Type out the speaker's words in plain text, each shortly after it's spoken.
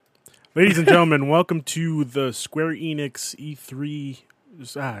Ladies and gentlemen, welcome to the Square Enix E3.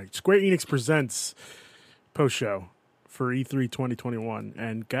 Square Enix presents post show for E3 2021,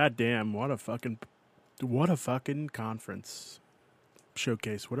 and goddamn, what a fucking conference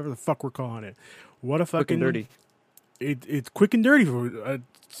showcase, whatever the fuck we're calling it. What a fucking quick and dirty. It's quick and dirty for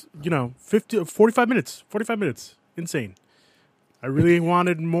 45 minutes. 45 minutes, insane. I really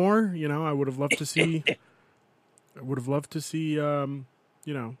wanted more. I would have loved to see. Final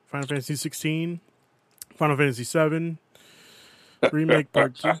Fantasy 16, Final Fantasy 7, Remake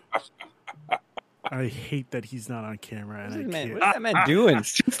Part 2. I hate that he's not on camera. And What is that man doing?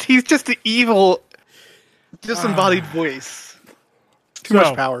 He's just the evil, disembodied voice. Too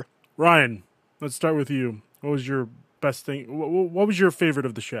much power. Ryan, let's start with you. What was your best thing? What was your favorite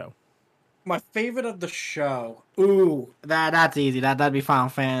of the show? My favorite of the show. Ooh, that's easy. That'd be Final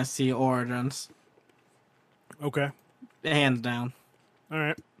Fantasy Origins. Okay. Hands down. All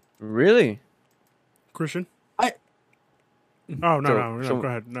right. Really? Cristian? No, go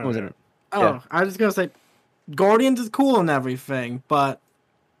ahead. No. I was just gonna say, Guardians is cool and everything, but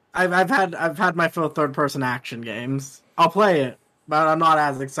I've had my fill of third person action games. I'll play it, but I'm not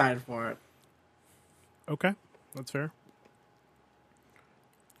as excited for it. Okay, that's fair.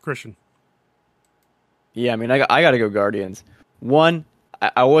 Cristian? Yeah, I mean, I got to go Guardians. One,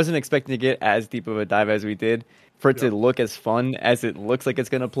 I wasn't expecting to get as deep of a dive as we did. For it to look as fun as it looks like it's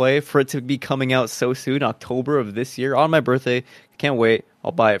going to play. For it to be coming out so soon, October of this year, on my birthday. Can't wait.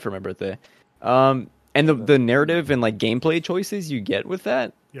 I'll buy it for my birthday. And the narrative and like gameplay choices you get with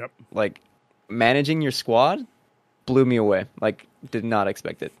that. Yep. Like managing your squad blew me away. Like did not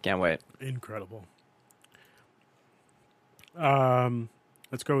expect it. Can't wait. Incredible.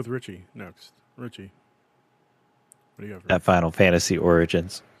 Let's go with Richie next. Richie, what do you got for That Final Fantasy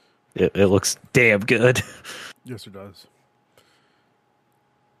Origins. It looks damn good. Yes, it does.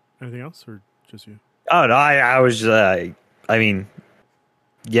 Anything else, or just you? Oh no, I was. I mean,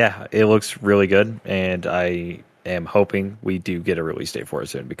 yeah, it looks really good, and I am hoping we do get a release date for it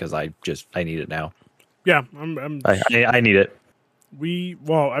soon because I need it now. Yeah, I need it.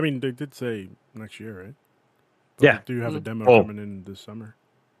 They did say next year, right? But Yeah. do you have a demo coming in this summer?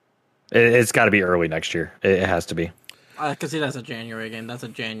 It's got to be early next year. It has to be. I can see that's a January game. That's a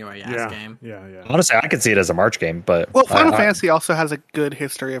January-ass game. Yeah. Honestly, I could see it as a March game, but Final Fantasy also has a good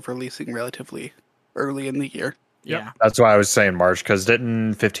history of releasing relatively early in the year. Yeah. that's why I was saying March because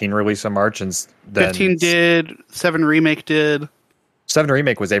didn't 15 release in March and then 15 did, 7 Remake did. 7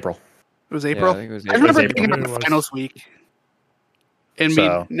 Remake was April. It was April. I think it was I remember April. being in the finals week and me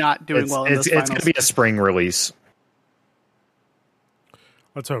not doing well in those It's finals. going to be a spring release.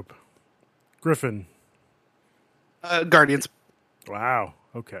 Let's hope. Griffin. Guardians. Wow.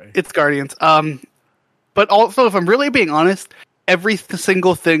 Okay. It's Guardians. But also, if I'm really being honest, every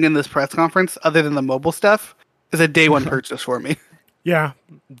single thing in this press conference, other than the mobile stuff, is a day one purchase for me. Yeah.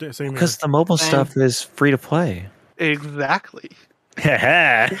 Same here. Because the mobile stuff is free to play. Exactly.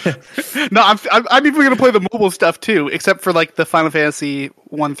 Yeah. No, I'm even going to play the mobile stuff too, except for like the Final Fantasy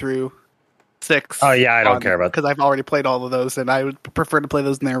 1 through 6. Oh yeah, I don't care about because I've already played all of those, and I would prefer to play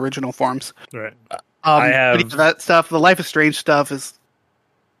those in their original forms. Right. I have- but that stuff. The Life is Strange stuff is.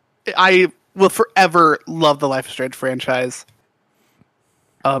 I will forever love the Life is Strange franchise.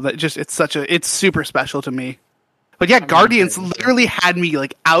 It's super special to me. But yeah, Guardians literally had me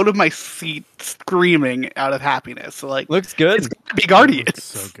like out of my seat, screaming out of happiness. So like, Looks good. it's gonna be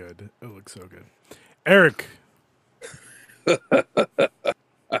Guardians. It looks so good. Eric.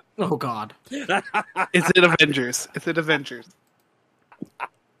 Oh God. Is it Avengers? Is it Avengers?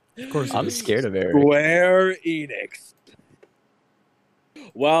 Of course. I'm scared of Eric. Square Enix.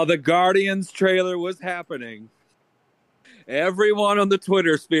 While the Guardians trailer was happening, everyone on the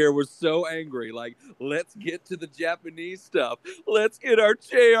Twitter sphere was so angry. Like, let's get to the Japanese stuff. Let's get our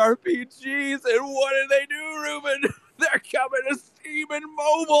JRPGs. And what do they do, Ruben? They're coming to Steam and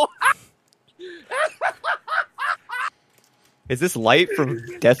mobile. Is this Light from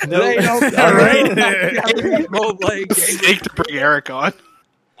Death Note? They don't All right. Role-playing games. Mistake to bring Eric on.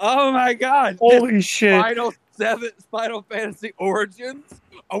 Oh my God. Holy shit. Final Fantasy Origins?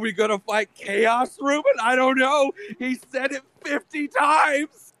 Are we going to fight Chaos, Ruben? I don't know. He said it 50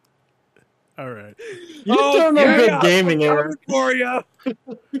 times. All right. You don't know good gaming, Eric. For you. I can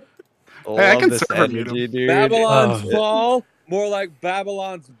Love this serve you. energy, dude. Babylon's Oh. Fall. More like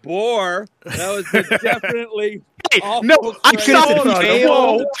Babylon's Bore. That was definitely... Hey, awful no, I trailer. saw him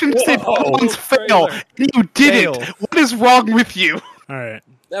fail. I shouldn't say Babylon's fail. Trailer. You didn't. Fail. What is wrong with you? All right.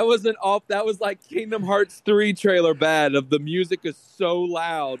 That wasn't off. That was like Kingdom Hearts 3 trailer bad. Of the music is so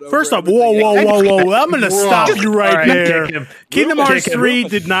loud. First off, whoa. I'm going to stop you right, All right, there. kick him. Kingdom Ruben, Hearts kick him. 3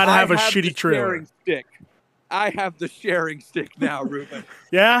 did not I have a the shitty trailer. sharing stick. I have the sharing stick now, Ruben.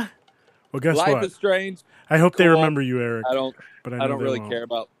 Yeah? Well, guess Life what? is strange. I hope they Cool. remember you, Eric. I don't. But I know don't they really won't. care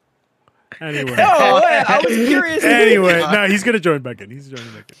about. Anyway. I was curious. Anyway, no, he's going to join back in. He's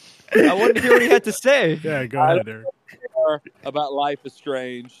joining back in. I wanted to hear what he had to say. Yeah, go ahead, Eric. About Life is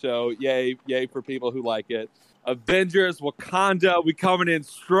Strange. So yay for people who like it. Avengers, Wakanda, we coming in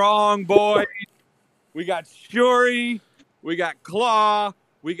strong, boys. We got Shuri, we got Claw,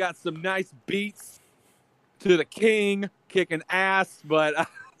 we got some nice beats to the king, kicking ass. But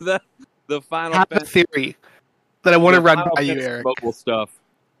the final I have a theory that I want to run Final by you, Fantasy Eric. mobile stuff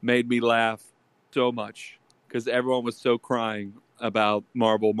made me laugh so much because everyone was so crying about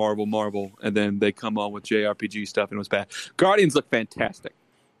Marvel, and then they come on with JRPG stuff and it was bad. Guardians look fantastic.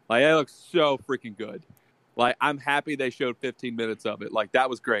 Like, it looks so freaking good. Like, I'm happy they showed 15 minutes of it. Like, that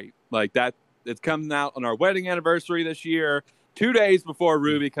was great. Like, that it's coming out on our wedding anniversary this year, 2 days before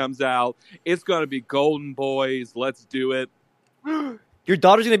Ruby comes out. It's going to be golden, boys. Let's do it. Your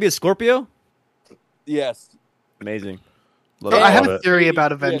daughter's going to be a Scorpio? Yes. Amazing. So I have a theory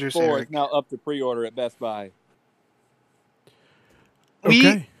about Avengers, PS4 Eric. is now up to pre-order at Best Buy.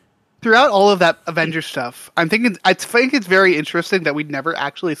 Okay. Throughout all of that Avengers stuff, I think it's very interesting that we never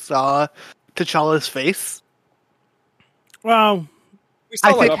actually saw T'Challa's face. Well, We saw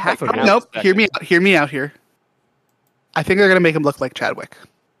I like think half of it. Nope. Hear me out here. I think they're going to make him look like Chadwick,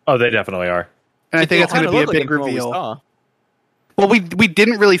 Oh, they definitely are. and I think it's going to be a big reveal. Well, we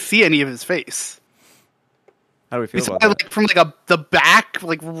didn't really see any of his face. How do we We feel saw about that? like from the back,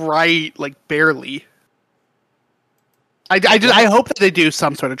 like right, like barely. I hope that they do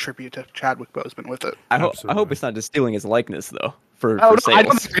some sort of tribute to Chadwick Boseman with it. I hope Absolutely. it's not just stealing his likeness though for Oh, sales. no, I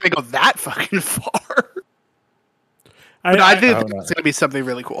don't think they're going to go that fucking far. But I I think don't know. it's going to be something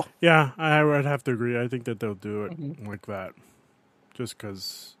really cool. yeah, I would have to agree. I think that they'll do it Mm-hmm. like that, just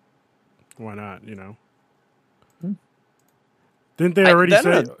because. Why not? You know. Hmm. Didn't they already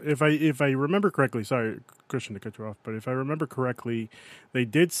then say? If I remember correctly, sorry, Christian, to cut you off, but if I remember correctly, they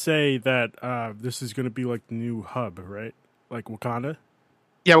did say that this is going to be like the new hub, right? Like Wakanda,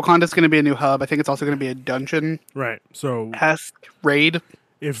 Yeah, Wakanda's going to be a new hub. I think it's also going to be a dungeon right? So esque raid.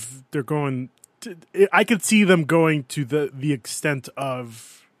 if they're going, I could see them going to the extent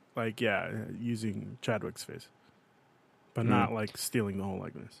of like using Chadwick's face, but not like stealing the whole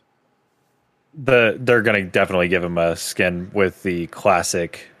likeness. They're going to definitely give him a skin with the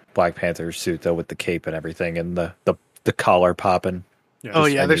classic Black Panther suit, though, with the cape and everything, and the collar popping. Yeah. Oh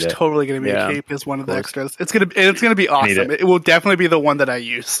Just- yeah, I there's need it. totally going to be Yeah, a cape as one of the course. extras. It's going to be awesome. it. It will definitely be the one that I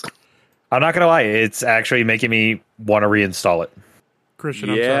use. I'm not going to lie, it's actually making me want to reinstall it.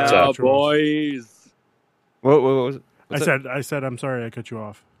 Christian, I'm Yeah, sorry. I cut you off. boys. What was it? What's it? I said, I'm sorry, I cut you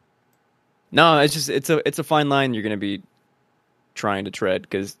off. No, it's just it's a fine line you're going to be trying to tread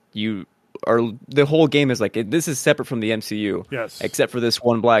because the whole game is like this is separate from the MCU. Yes. Except for this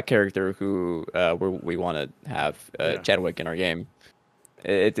one black character who we want to have Yeah. Chadwick in our game.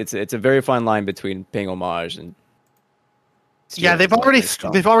 It's a very fine line between paying homage and Yeah, stealing they've his likeness.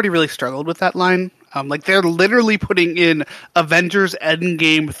 they've already really struggled with that line. Like they're literally putting in Avengers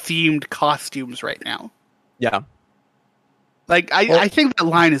Endgame themed costumes right now. Yeah. Like I think that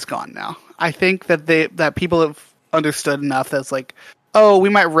line is gone now. I think that people have understood enough that's like, oh, we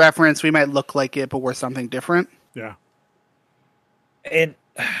might look like it, but we're something different. Yeah. And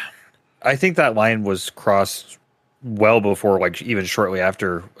I think that line was crossed well before, like, even shortly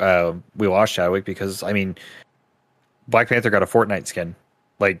after we lost Chadwick, because, I mean, Black Panther got a Fortnite skin,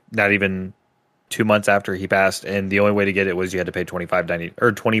 like, not even 2 months after he passed, and the only way to get it was you had to pay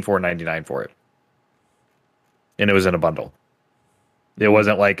 $24.99 for it. And it was in a bundle. It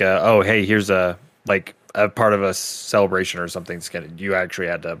wasn't like, oh, hey, here's a part of a celebration or something skin. You actually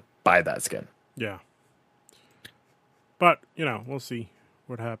had to buy that skin. Yeah. But, we'll see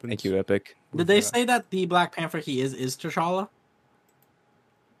what happens. Thank you, Epic. Did they say that the Black Panther he is T'Challa?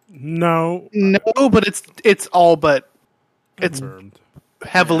 No. No, but it's all but it's Confirmed.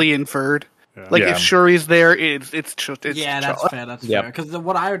 heavily inferred. Yeah. Like Yeah. if Shuri's there, it's Yeah, that's T'Challa. fair. That's Yep. fair. Because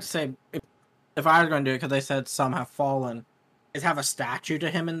what I would say, if I was going to do it, because they said some have fallen, is have a statue to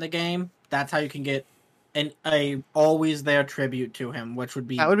him in the game. That's how you can get a always there tribute to him, which would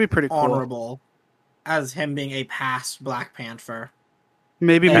be That would be pretty cool. honorable as him being a past Black Panther.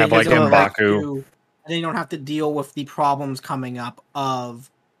 Maybe And Have make like then you don't have M'Baku. to- and then you don't have to deal with the problems coming up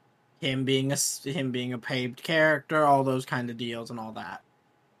of him being a paid character, all those kind of deals and all that.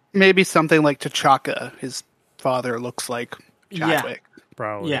 maybe something like T'Chaka, his father looks like Chadwick.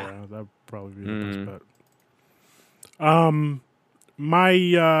 Probably, Yeah. yeah. That'd probably be the best bet.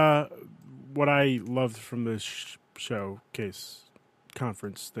 My what I loved from this showcase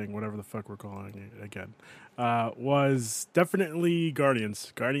conference thing, whatever the fuck we're calling it again, was definitely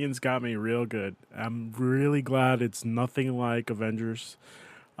Guardians. Guardians got me real good. I'm really glad it's nothing like Avengers.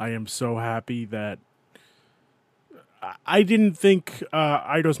 I am so happy that I didn't think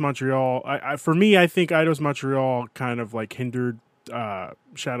Eidos Montreal. For me, I think Eidos Montreal kind of like hindered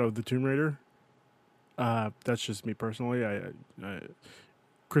Shadow of the Tomb Raider. That's just me personally.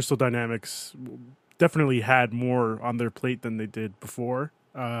 Crystal Dynamics definitely had more on their plate than they did before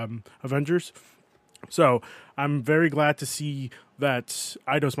Avengers. So I'm very glad to see that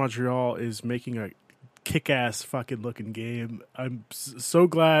Eidos Montreal is making a kick-ass fucking looking game. I'm so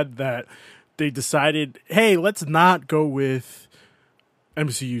glad that they decided, hey, let's not go with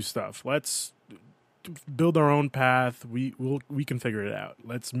MCU stuff. Let's build our own path. We can figure it out.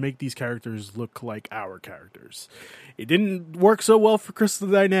 Let's make these characters look like our characters. It didn't work so well for Crystal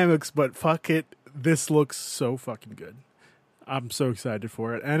Dynamics, but fuck it, this looks so fucking good. I'm so excited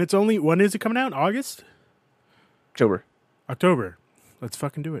for it. And it's only, when is it coming out? August? October. Let's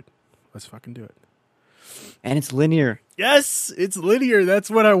fucking do it. And it's linear. Yes, it's linear. That's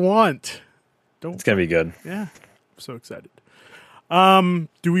what I want. It's gonna be good. Yeah, I'm so excited.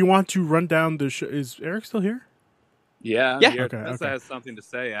 Do we want to run down the show? Is Eric still here? Yeah. Yeah. Okay, Tessa okay. has something to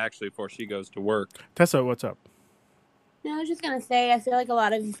say actually before she goes to work. Tessa, what's up? No, I was just gonna say I feel like a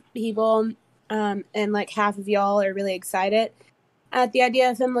lot of people, and like half of y'all are really excited at the idea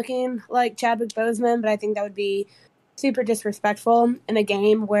of him looking like Chadwick Boseman, but I think that would be super disrespectful in a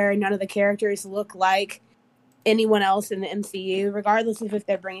game where none of the characters look like anyone else in the MCU, regardless of if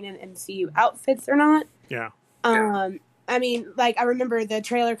they're bringing in MCU outfits or not. Yeah. I mean, like, I remember the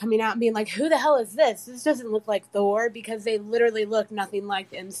trailer coming out and being like, who the hell is this? This doesn't look like Thor, because they literally look nothing like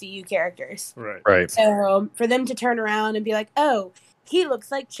the MCU characters. Right. So for them to turn around and be like, oh, he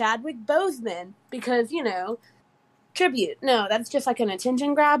looks like Chadwick Boseman because, you know, tribute. No, that's just like an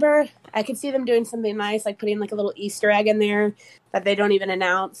attention grabber. I could see them doing something nice, like putting like a little Easter egg in there that they don't even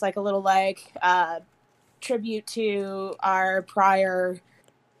announce, like a little like tribute to our prior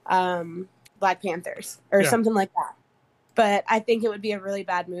Black Panthers or something like that. But I think it would be a really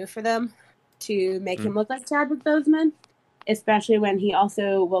bad move for them to make him look like Chadwick Boseman, especially when he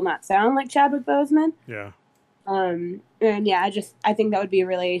also will not sound like Chadwick Boseman. Yeah. And yeah, I think that would be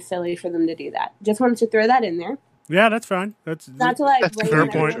really silly for them to do that. Just wanted to throw that in there. Yeah, that's fine. That's Not to like That's a raise fair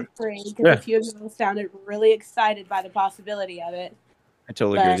anyone point. free, because a few of you sounded really excited by the possibility of it. I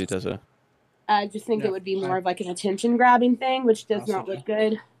totally agree with you, Tessa. I just think it would be more of like an attention grabbing thing, which does not look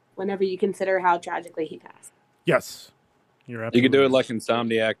good whenever you consider how tragically he passed. Yes. You're absolutely You could do it right. like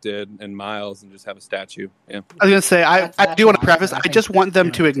Insomniac did in Miles and just have a statue. Yeah. I was gonna say, I That's do want to fine. preface. I I think- just want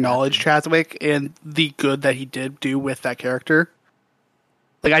them to yeah, acknowledge Chadwick and the good that he did do with that character.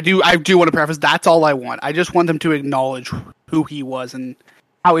 Like I do want to preface. That's all I want. I just want them to acknowledge who he was and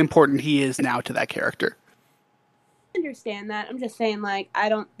how important he is now to that character. I understand that. I'm just saying, like, I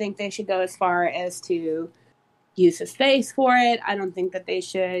don't think they should go as far as to use his face for it. I don't think that they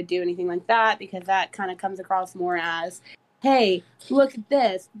should do anything like that, because that kind of comes across more as, hey, look at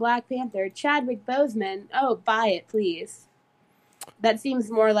this, Black Panther, Chadwick Boseman. Oh, buy it, please. That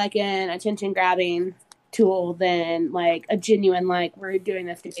seems more like an attention-grabbing tool than, like, a genuine, like, we're doing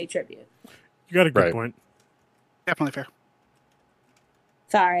this to pay tribute. You got a good Right. point. Definitely fair.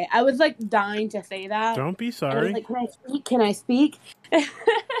 Sorry, I was, like, dying to say that. Don't be I was sorry. like, can I speak? Can I speak?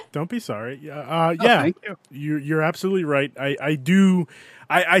 Don't be sorry. Yeah. Oh, Yeah. thank you. You're absolutely right.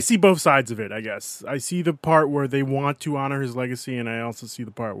 I see both sides of it, I guess. I see the part where they want to honor his legacy, and I also see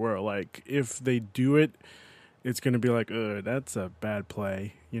the part where, like, if they do it, it's going to be like, that's a bad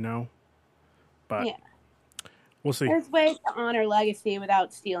play, you know? But Yeah. we'll see. There's ways to honor legacy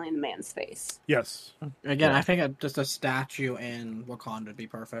without stealing the man's face. Yes. Again, I think just a statue in Wakanda would be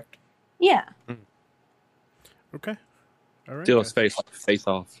perfect. Yeah. Okay. All right. Steal guys. his face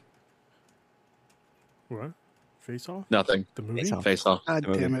off. What? Face Off? Nothing. The movie? Face Off. Face off. God The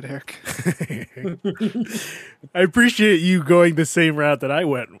movie. damn it, Eric. I appreciate you going the same route that I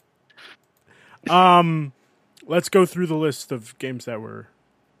went. Let's go through the list of games that were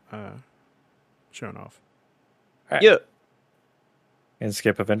shown off. Yeah. And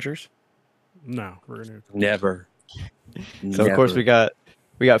skip Avengers. No, we're gonna. Never. So of course we got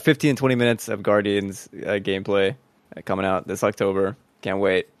 15 and 20 minutes of Guardians gameplay coming out this October. Can't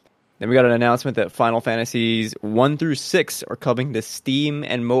wait. Then we got an announcement that Final Fantasies 1 through 6 are coming to Steam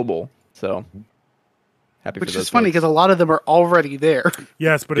and mobile. So happy Which for those is funny folks. because a lot of them are already there.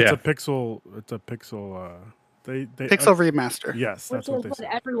 Yes, but it's Yeah. a pixel. It's a pixel They Pixel remaster. Yes, Which that's what is they what said.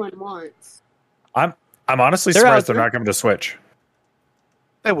 everyone wants. I'm honestly They're surprised out they're there. not coming to Switch.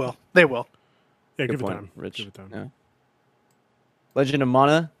 They will. They will. Yeah, Good give it point, time. Rich. Give it time. Yeah. Legend of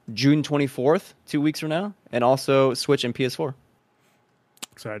Mana, June 24th, 2 weeks from now, and also Switch and PS4.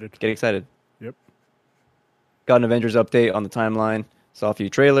 Excited. Get excited. Yep. Got an Avengers update on the timeline. Saw a few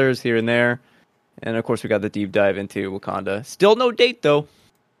trailers here and there. And of course, we got the deep dive into Wakanda. Still no date, though.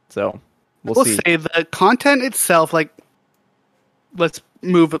 So, we'll see. say the content itself, like, let's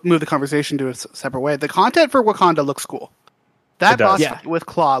move the conversation to a separate way. The content for Wakanda looks cool. That It does. boss Yeah. fight with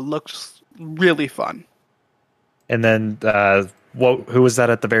Claw looks really fun. And then, who was that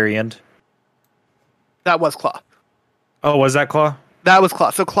at the very end? That was Claw. Oh, was that Claw? That was Claw.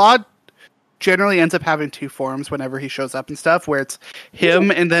 So Claw generally ends up having two forms whenever he shows up and stuff, where it's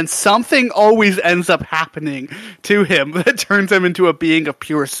him and then something always ends up happening to him that turns him into a being of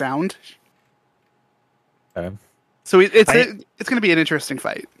pure sound. Okay. So it's going to be an interesting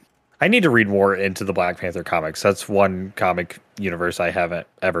fight. I need to read more into the Black Panther comics. That's one comic universe I haven't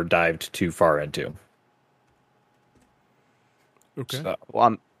ever dived too far into. Okay. So,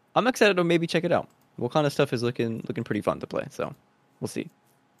 well, I'm excited to maybe check it out. What kind of stuff is looking pretty fun to play, so we'll see.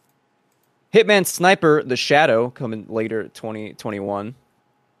 Hitman Sniper: The Shadow coming later 2021.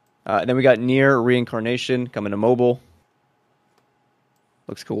 And then we got Nier Reincarnation coming to mobile.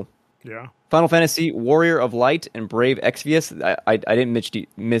 Looks cool. Yeah. Final Fantasy Warrior of Light and Brave Exvius. I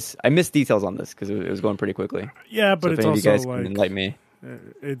didn't I missed details on this because it was going pretty quickly. Yeah, So but if it's any of you also guys can like enlighten me.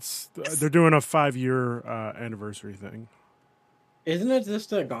 they're doing a 5-year anniversary thing. Isn't it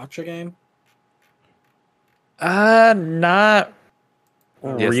just a gotcha game? Not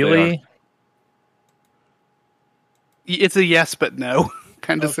Yes, they really. It's a yes but no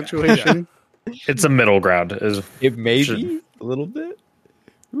kind of situation. It's a middle ground. It may Should- be a little bit.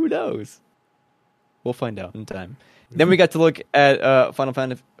 Who knows? We'll find out in time. Then we got to look at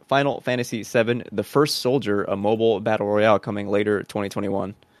Final Fantasy VII: The First Soldier, a mobile battle royale coming later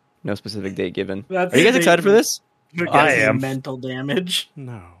 2021. No specific date given. That's Are you guys the excited for date. this? I am. Mental damage.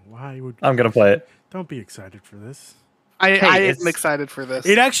 No, why would I'm gonna play it. don't be excited for this? I it's- am excited for this.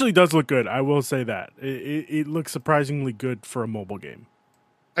 It actually does look good. I will say that it looks surprisingly good for a mobile game.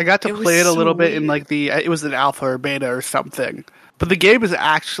 I got to It was play it a so little bit in weird. like it was an alpha or beta or something. But the game is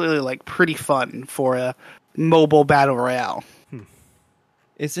actually like pretty fun for a mobile battle royale.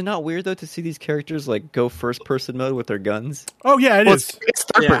 Is it not weird though to see these characters like go first person mode with their guns? Oh yeah, it Well, is. it's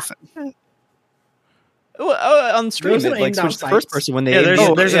third Yeah. person. Well, on stream, There's it an like aimed down switched to first sights. person when they. Yeah,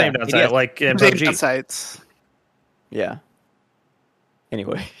 aim there's down. an aim down sight, like in Big PUBG. sites. Yeah.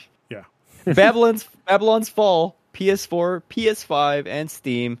 Anyway, Yeah. Babylon's Fall, PS4, PS5, and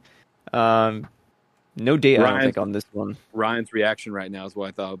Steam. No date, I don't Ryan- think, on this one. Ryan's reaction right now is what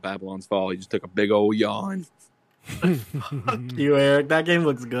I thought of Babylon's Fall. He just took a big old yawn. You, Eric, that game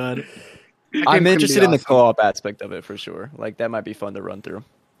looks good. That game I'm can interested be in the awesome. co-op aspect of it for sure. Like that might be fun to run through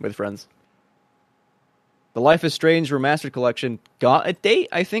with friends. The Life is Strange Remastered Collection got a date.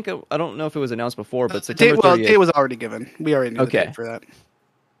 I think I don't know if it was announced before, but September 30th Date was already given. We already knew the Okay. date for that.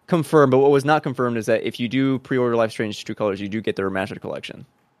 confirmed. But what was not confirmed is that if you do pre-order Life is Strange True Colors, you do get the Remastered Collection.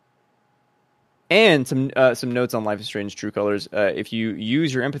 And some notes on Life is Strange True Colors. If you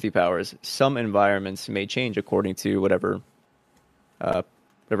use your empathy powers, some environments may change according to whatever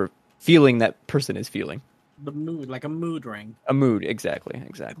feeling that person is feeling. The mood, like a mood ring. A mood, exactly.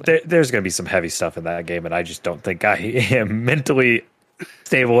 There's going to be some heavy stuff in that game, and I just don't think I am mentally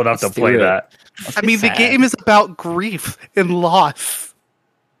stable enough to Let's do play it. that. I mean, the game is about grief and loss.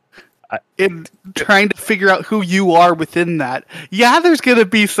 And trying to figure out who you are within that. Yeah, there's going to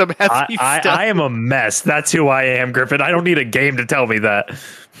be some heavy stuff. I am a mess. That's who I am, Griffin. I don't need a game to tell me that.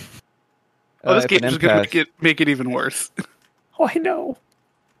 Oh, this If game an is going empath- to make it even worse. Oh, I know.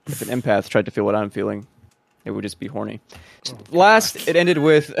 If an empath tried to feel what I'm feeling, it would just be horny. Last, it ended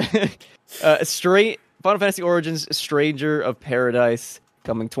with Final Fantasy Origins Stranger of Paradise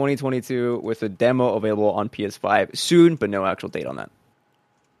coming 2022 with a demo available on PS5 soon, but no actual date on that.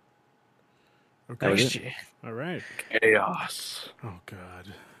 That was Okay. it. All right. Chaos. Oh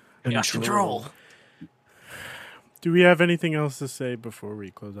God. Control. Do we have anything else to say before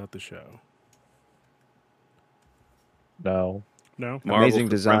we close out the show? No. No. Marvel Amazing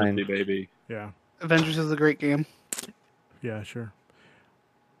design. supremacy, baby. Yeah. Avengers is a great game. Yeah. Sure.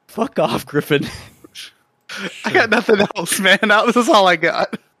 Fuck off, Griffin. I got nothing else, man. This is all I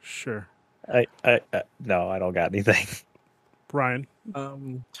got. Sure. No, I don't got anything. Ryan.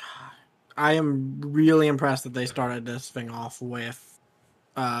 I am really impressed that they started this thing off with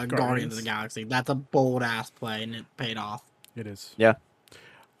Guardians of the Galaxy. That's a bold ass play, and it paid off. It is. Yeah.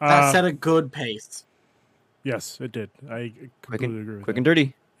 That set a good pace. Yes, it did. I completely agree with Quick that. and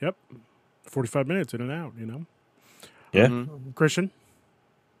dirty. Yep. 45 minutes in and out, Yeah. Christian?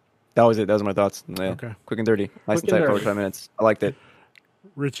 That was it. That was my thoughts. Yeah. Okay. Quick and dirty. Nice Quick and and tight. dirty. 45 minutes. I liked it.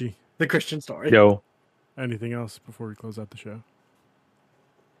 Richie, The Christian story. Yo, anything else before we close out the show?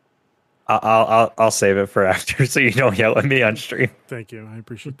 I'll save it for after, so you don't yell at me on stream. Thank you. I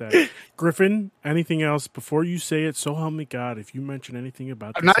appreciate that. Griffin, anything else before you say it? So help me God, if you mention anything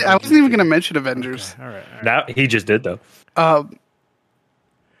about this, I wasn't even going to mention Avengers. Okay, all right. Now he just did though. I'm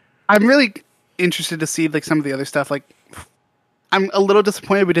really interested to see like some of the other stuff. Like, I'm a little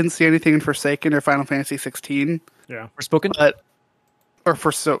disappointed we didn't see anything in Forsaken or Final Fantasy 16. Yeah. Forspoken? But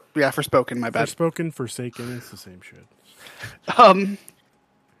Forspoken. My bad. Forspoken, Forsaken, it's the same shit.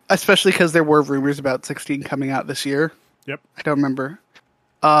 Especially because there were rumors about 16 coming out this year. Yep. I don't remember.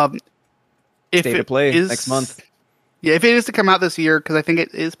 If State of play next month. Yeah, if it is to come out this year, because I think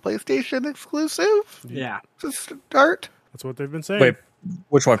it is PlayStation exclusive Yeah. to start. That's what they've been saying. Wait,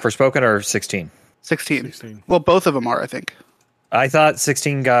 which one? Forspoken or 16? 16. 16. Well, both of them are, I think. I thought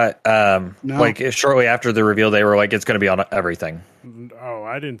 16 got No. like shortly after the reveal. They were like, it's going to be on everything. Oh,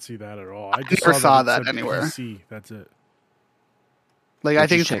 I didn't see that at all. I never saw it that said anywhere. PC. That's it. Like, I Which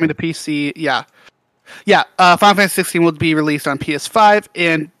think is it's coming to checking. PC. Yeah. Yeah, Final Fantasy 16 will be released on PS5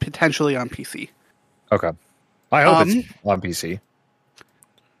 and potentially on PC. Okay. I hope it's Um, on PC.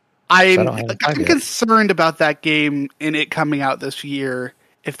 I'm don't have it yet. concerned about that game and it coming out this year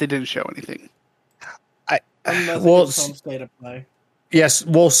if they didn't show anything. Unless Well, it's on state of play. Yes.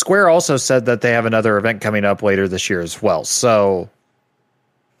 Well, Square also said that they have another event coming up later this year as well. So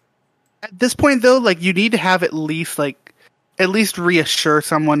At this point, though, like you need to have at least reassure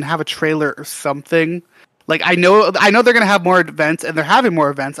someone, have a trailer or something. Like I know they're going to have more events, and they're having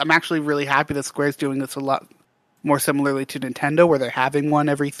more events. I'm actually really happy that Square's doing this a lot more similarly to Nintendo, where they're having one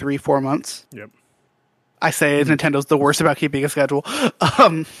every 3-4 months. Yep. I say Nintendo's the worst about keeping a schedule.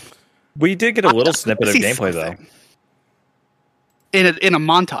 we did get a little snippet of see gameplay though. something. In a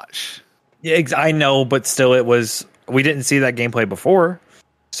montage. Yeah, I know, but still, we didn't see that gameplay before.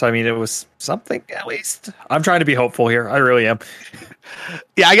 So I mean, it was something at least. I'm trying to be hopeful here. I really am.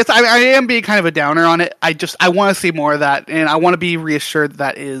 Yeah, I guess I am being kind of a downer on it. I want to see more of that, and I want to be reassured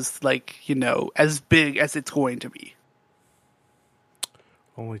that is like as big as it's going to be.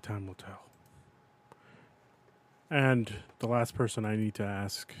 Only time will tell. And the last person I need to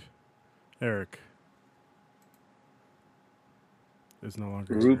ask, Eric, is no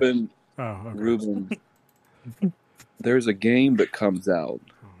longer here. Ruben, Oh, okay. Ruben, there's a game that comes out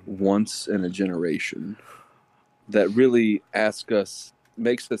once in a generation that really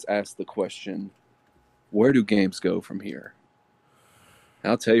makes us ask the question, where do games go from here?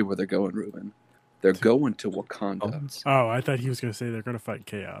 And I'll tell you where they're going, Ruben. They're going to Wakanda. Oh, I thought he was going to say they're going to fight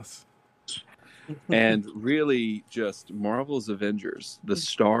chaos. And really just Marvel's Avengers, the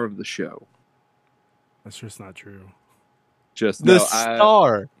star of the show. That's just not true.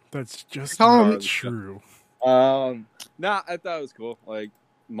 Star. That's just Tom- not true. I thought it was cool. Like,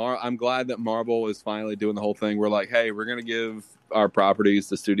 I'm glad that Marvel is finally doing the whole thing. We're like, hey, we're gonna give our properties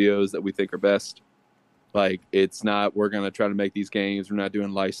to studios that we think are best. Like, it's not we're gonna try to make these games. We're not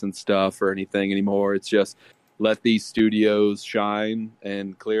doing licensed stuff or anything anymore. It's just let these studios shine.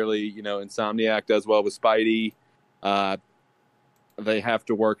 And clearly, Insomniac does well with Spidey. They have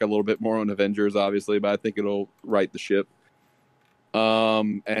to work a little bit more on Avengers, obviously, but I think it'll right the ship.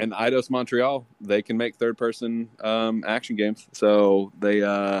 And Eidos Montreal, they can make third-person action games, so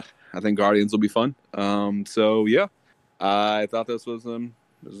I think Guardians will be fun. So yeah, I thought this was an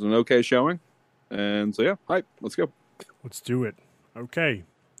okay showing, and so yeah, hype. Let's go. Let's do it. Okay.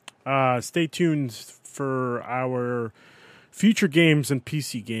 Stay tuned for our future games and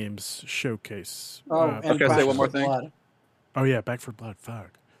PC games showcase. And Okay, say Back one more for thing. Blood. Oh yeah, Back for Blood.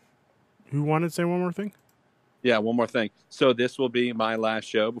 Fuck. Who wanted to say one more thing? Yeah, one more thing. So this will be my last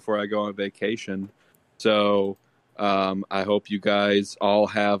show before I go on vacation. So I hope you guys all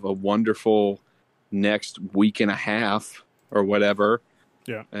have a wonderful next week and a half or whatever.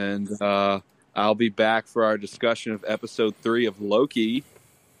 Yeah. And I'll be back for our discussion of episode 3 of Loki.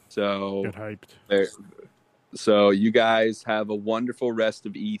 So Get hyped. So you guys have a wonderful rest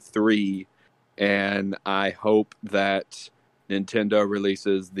of E3, and I hope that Nintendo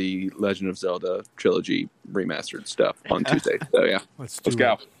releases the Legend of Zelda trilogy remastered stuff on Tuesday. So yeah, Let's let's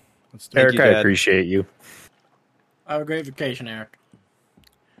go. it. Let's do Eric, you, I Dad. appreciate you. Have a great vacation, Eric.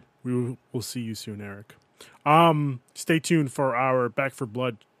 We'll see you soon, Eric. Stay tuned for our Back for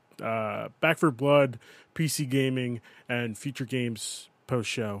Blood PC gaming and future games post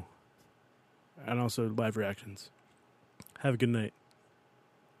show, and also live reactions. Have a good night.